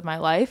periods of my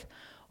life,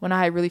 when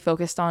I really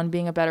focused on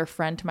being a better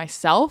friend to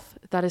myself,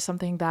 that is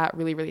something that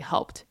really, really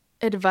helped.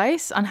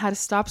 Advice on how to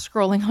stop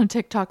scrolling on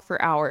TikTok for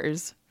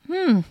hours.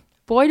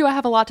 Boy, do I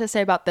have a lot to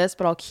say about this,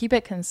 but I'll keep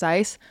it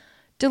concise.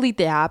 Delete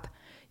the app.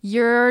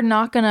 You're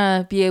not going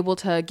to be able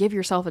to give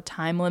yourself a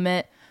time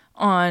limit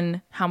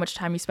on how much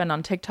time you spend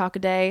on TikTok a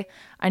day.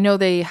 I know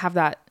they have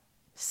that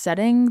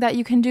setting that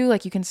you can do,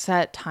 like you can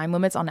set time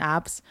limits on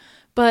apps,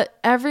 but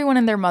everyone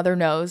and their mother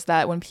knows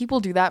that when people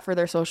do that for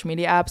their social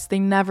media apps, they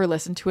never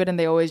listen to it and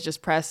they always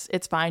just press,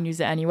 it's fine, use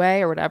it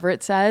anyway, or whatever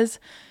it says,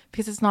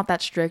 because it's not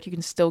that strict. You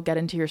can still get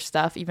into your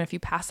stuff even if you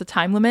pass the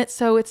time limit,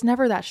 so it's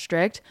never that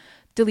strict.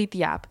 Delete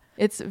the app.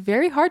 It's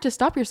very hard to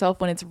stop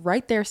yourself when it's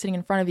right there sitting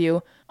in front of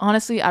you.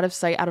 Honestly, out of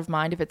sight, out of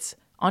mind. If it's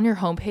on your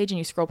homepage and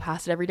you scroll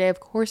past it every day, of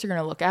course you're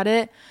going to look at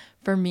it.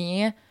 For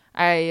me,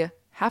 I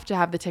have to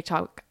have the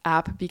TikTok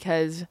app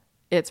because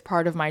it's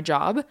part of my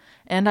job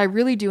and I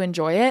really do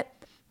enjoy it.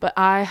 But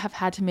I have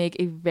had to make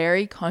a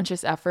very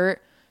conscious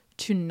effort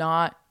to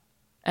not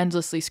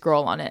endlessly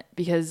scroll on it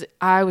because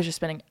I was just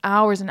spending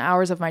hours and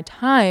hours of my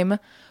time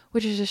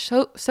which is just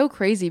so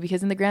crazy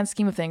because in the grand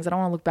scheme of things, I don't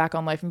want to look back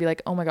on life and be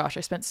like, oh my gosh,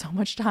 I spent so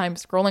much time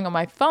scrolling on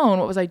my phone.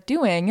 What was I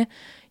doing?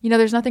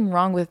 There's nothing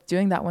wrong with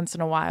doing that once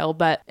in a while.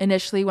 But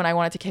initially when I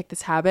wanted to kick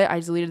this habit, I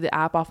deleted the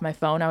app off my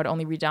phone. I would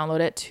only re-download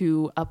it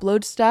to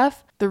upload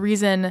stuff. The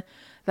reason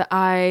that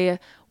I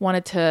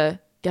wanted to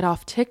get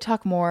off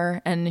TikTok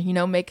more and,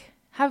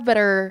 have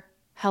better,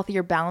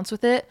 healthier balance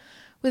with it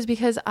was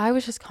because I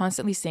was just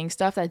constantly seeing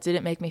stuff that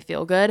didn't make me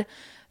feel good.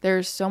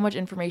 There's so much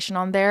information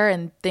on there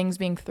and things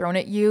being thrown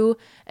at you,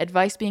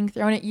 advice being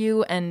thrown at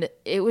you, and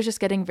it was just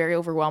getting very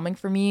overwhelming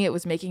for me. It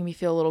was making me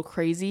feel a little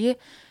crazy.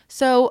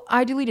 So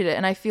I deleted it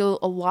and I feel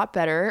a lot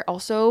better.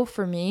 Also,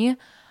 for me,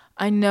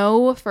 I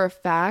know for a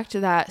fact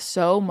that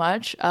so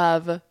much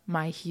of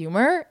my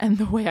humor and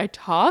the way I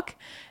talk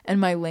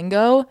and my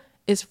lingo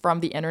is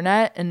from the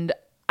internet, and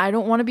I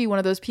don't want to be one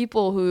of those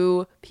people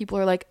who people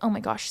are like, oh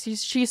my gosh,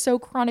 she's so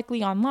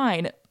chronically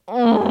online.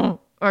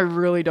 I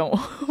really don't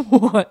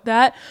want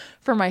that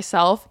for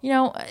myself.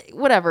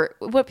 Whatever.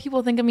 What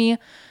people think of me,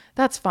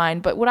 that's fine.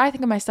 But what I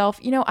think of myself,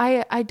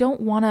 I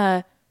don't want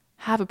to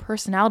have a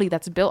personality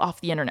that's built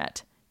off the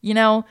internet,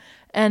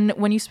 And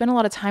when you spend a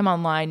lot of time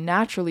online,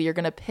 naturally, you're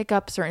going to pick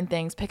up certain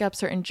things, pick up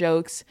certain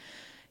jokes.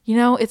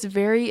 It's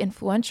very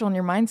influential in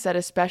your mindset,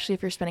 especially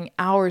if you're spending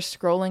hours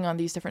scrolling on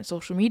these different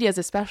social medias,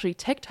 especially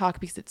TikTok,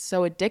 because it's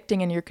so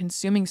addicting and you're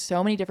consuming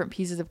so many different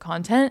pieces of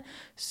content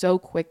so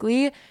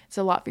quickly. It's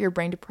a lot for your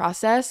brain to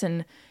process,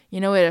 and,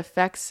 it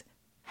affects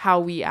how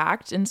we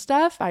act and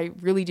stuff. I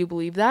really do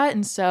believe that.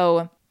 And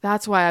so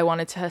that's why I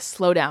wanted to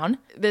slow down.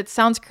 That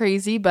sounds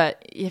crazy,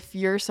 but if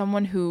you're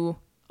someone who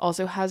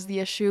also has the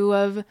issue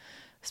of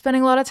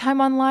spending a lot of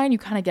time online, you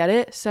kind of get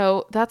it.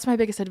 So that's my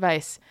biggest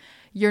advice.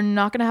 You're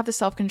not going to have the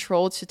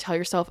self-control to tell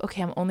yourself,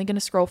 okay, I'm only going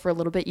to scroll for a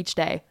little bit each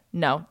day.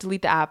 No,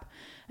 delete the app.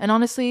 And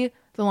honestly,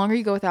 the longer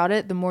you go without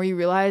it, the more you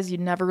realize you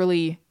never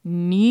really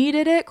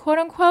needed it, quote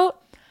unquote.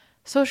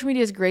 Social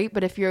media is great,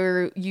 but if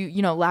you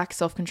lack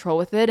self-control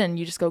with it and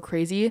you just go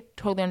crazy,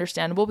 totally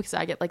understandable, because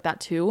I get like that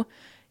too.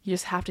 You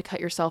just have to cut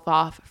yourself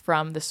off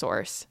from the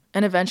source.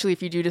 And eventually,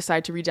 if you do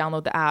decide to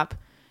re-download the app,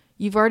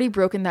 you've already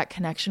broken that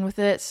connection with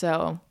it.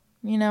 So,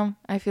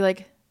 I feel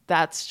like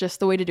that's just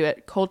the way to do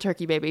it. Cold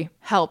turkey, baby.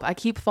 Help. I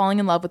keep falling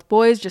in love with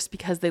boys just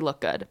because they look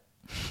good.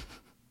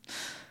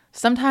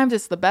 Sometimes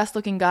it's the best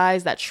looking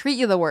guys that treat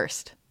you the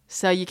worst.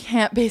 So you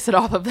can't base it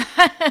off of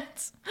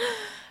that.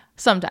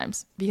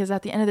 Sometimes. Because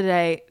at the end of the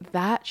day,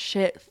 that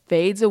shit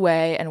fades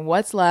away, and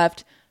what's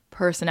left?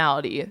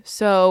 Personality.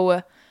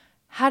 So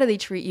how do they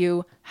treat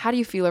you? How do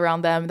you feel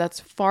around them? That's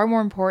far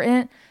more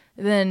important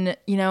than,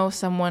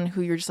 someone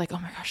who you're just like, oh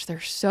my gosh, they're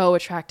so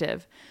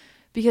attractive.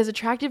 Because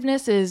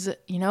attractiveness is,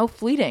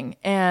 fleeting,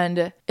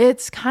 and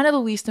it's kind of the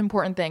least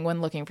important thing when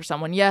looking for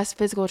someone. Yes,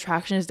 physical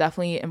attraction is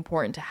definitely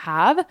important to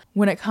have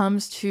when it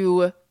comes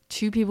to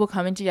two people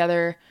coming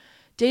together,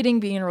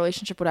 dating, being in a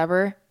relationship,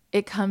 whatever.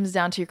 It comes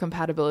down to your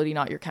compatibility,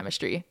 not your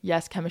chemistry.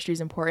 Yes, chemistry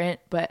is important,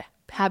 but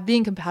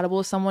being compatible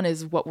with someone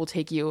is what will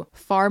take you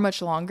far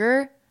much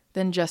longer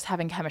than just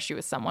having chemistry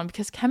with someone,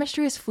 because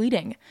chemistry is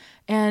fleeting.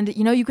 And,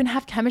 you can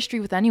have chemistry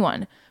with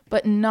anyone,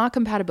 but not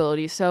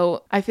compatibility.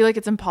 So I feel like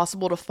it's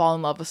impossible to fall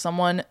in love with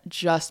someone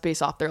just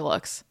based off their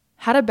looks.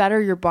 How to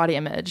better your body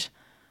image.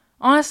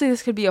 Honestly,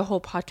 this could be a whole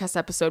podcast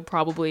episode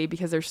probably,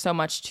 because there's so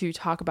much to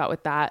talk about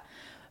with that.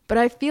 But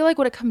I feel like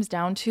what it comes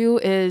down to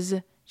is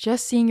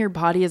just seeing your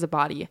body as a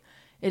body.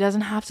 It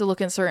doesn't have to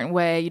look in a certain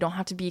way. You don't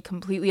have to be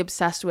completely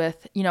obsessed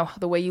with,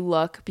 the way you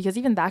look, because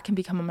even that can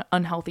become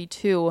unhealthy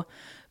too.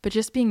 But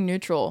just being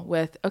neutral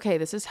with, okay,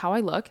 this is how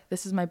I look.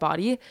 This is my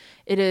body.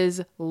 It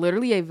is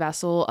literally a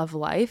vessel of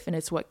life, and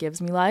it's what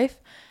gives me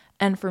life.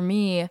 And for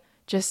me,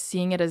 just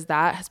seeing it as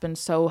that has been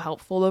so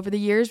helpful over the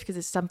years, because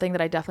it's something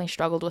that I definitely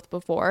struggled with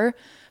before.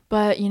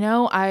 But,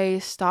 I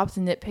stopped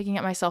nitpicking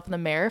at myself in the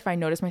mirror. If I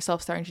notice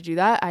myself starting to do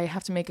that, I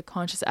have to make a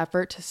conscious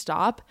effort to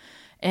stop.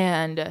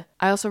 And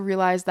I also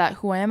realized that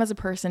who I am as a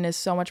person is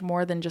so much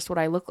more than just what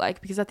I look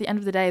like, because at the end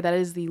of the day, that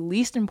is the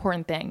least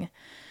important thing.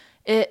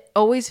 It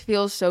always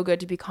feels so good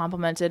to be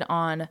complimented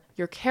on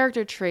your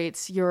character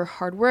traits, your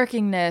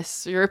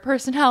hardworkingness, your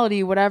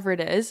personality, whatever it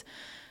is,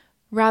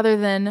 rather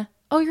than,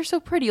 oh, you're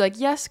so pretty. Like,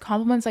 yes,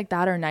 compliments like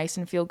that are nice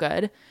and feel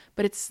good,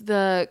 but it's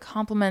the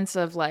compliments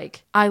of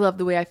like, I love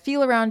the way I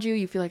feel around you.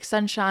 You feel like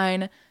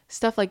sunshine,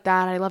 stuff like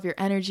that. I love your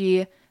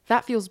energy.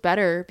 That feels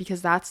better,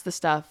 because that's the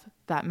stuff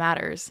that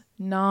matters,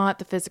 not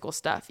the physical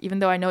stuff. Even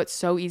though I know it's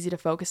so easy to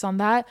focus on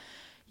that,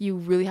 you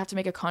really have to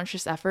make a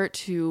conscious effort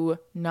to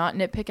not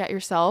nitpick at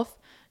yourself,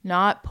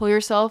 not pull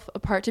yourself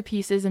apart to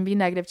pieces and be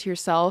negative to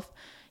yourself.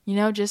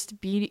 Just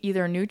be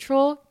either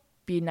neutral,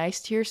 be nice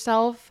to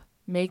yourself,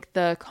 make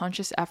the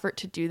conscious effort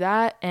to do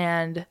that.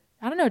 And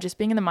I don't know, just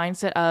being in the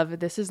mindset of,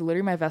 this is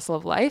literally my vessel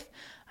of life.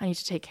 I need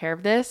to take care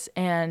of this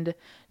and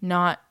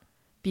not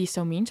be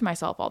so mean to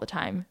myself all the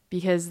time,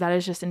 because that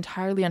is just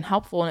entirely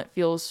unhelpful, and it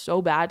feels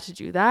so bad to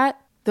do that.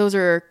 Those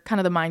are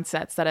kind of the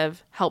mindsets that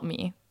have helped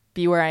me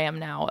be where I am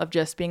now, of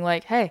just being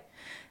like, hey,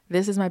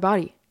 this is my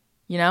body.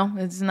 You know,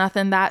 it's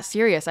nothing that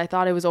serious. I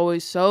thought it was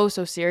always so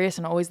serious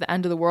and always the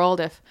end of the world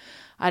if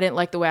I didn't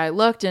like the way I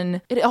looked.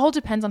 And it all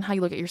depends on how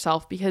you look at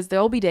yourself, because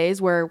there'll be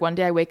days where one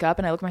day I wake up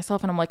and I look at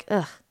myself and I'm like,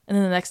 ugh. And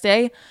then the next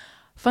day,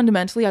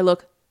 fundamentally, I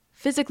look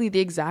physically the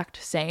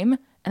exact same.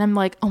 And I'm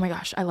like, oh my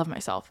gosh, I love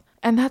myself.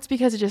 And that's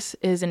because it just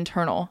is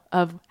internal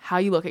of how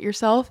you look at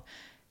yourself.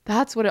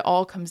 That's what it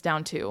all comes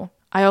down to.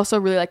 I also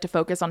really like to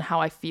focus on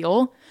how I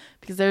feel,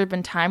 because there have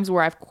been times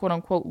where I've quote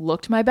unquote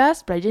looked my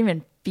best, but I didn't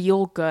even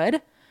feel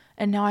good.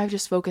 And now I've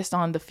just focused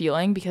on the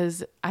feeling,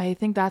 because I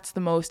think that's the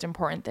most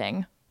important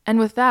thing. And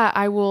with that,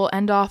 I will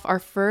end off our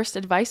first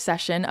advice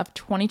session of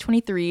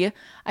 2023.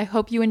 I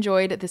hope you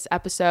enjoyed this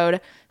episode.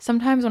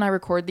 Sometimes when I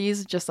record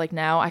these, just like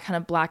now, I kind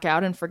of black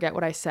out and forget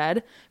what I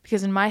said,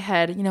 because in my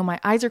head, you know, my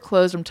eyes are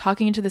closed. I'm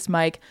talking into this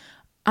mic.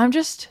 I'm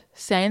just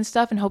saying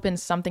stuff and hoping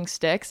something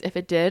sticks. If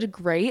it did,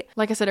 great.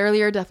 Like I said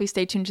earlier, definitely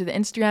stay tuned to the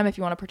Instagram if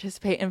you want to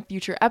participate in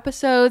future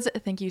episodes.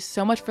 Thank you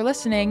so much for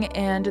listening,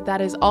 and that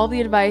is all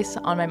the advice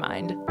on my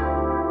mind.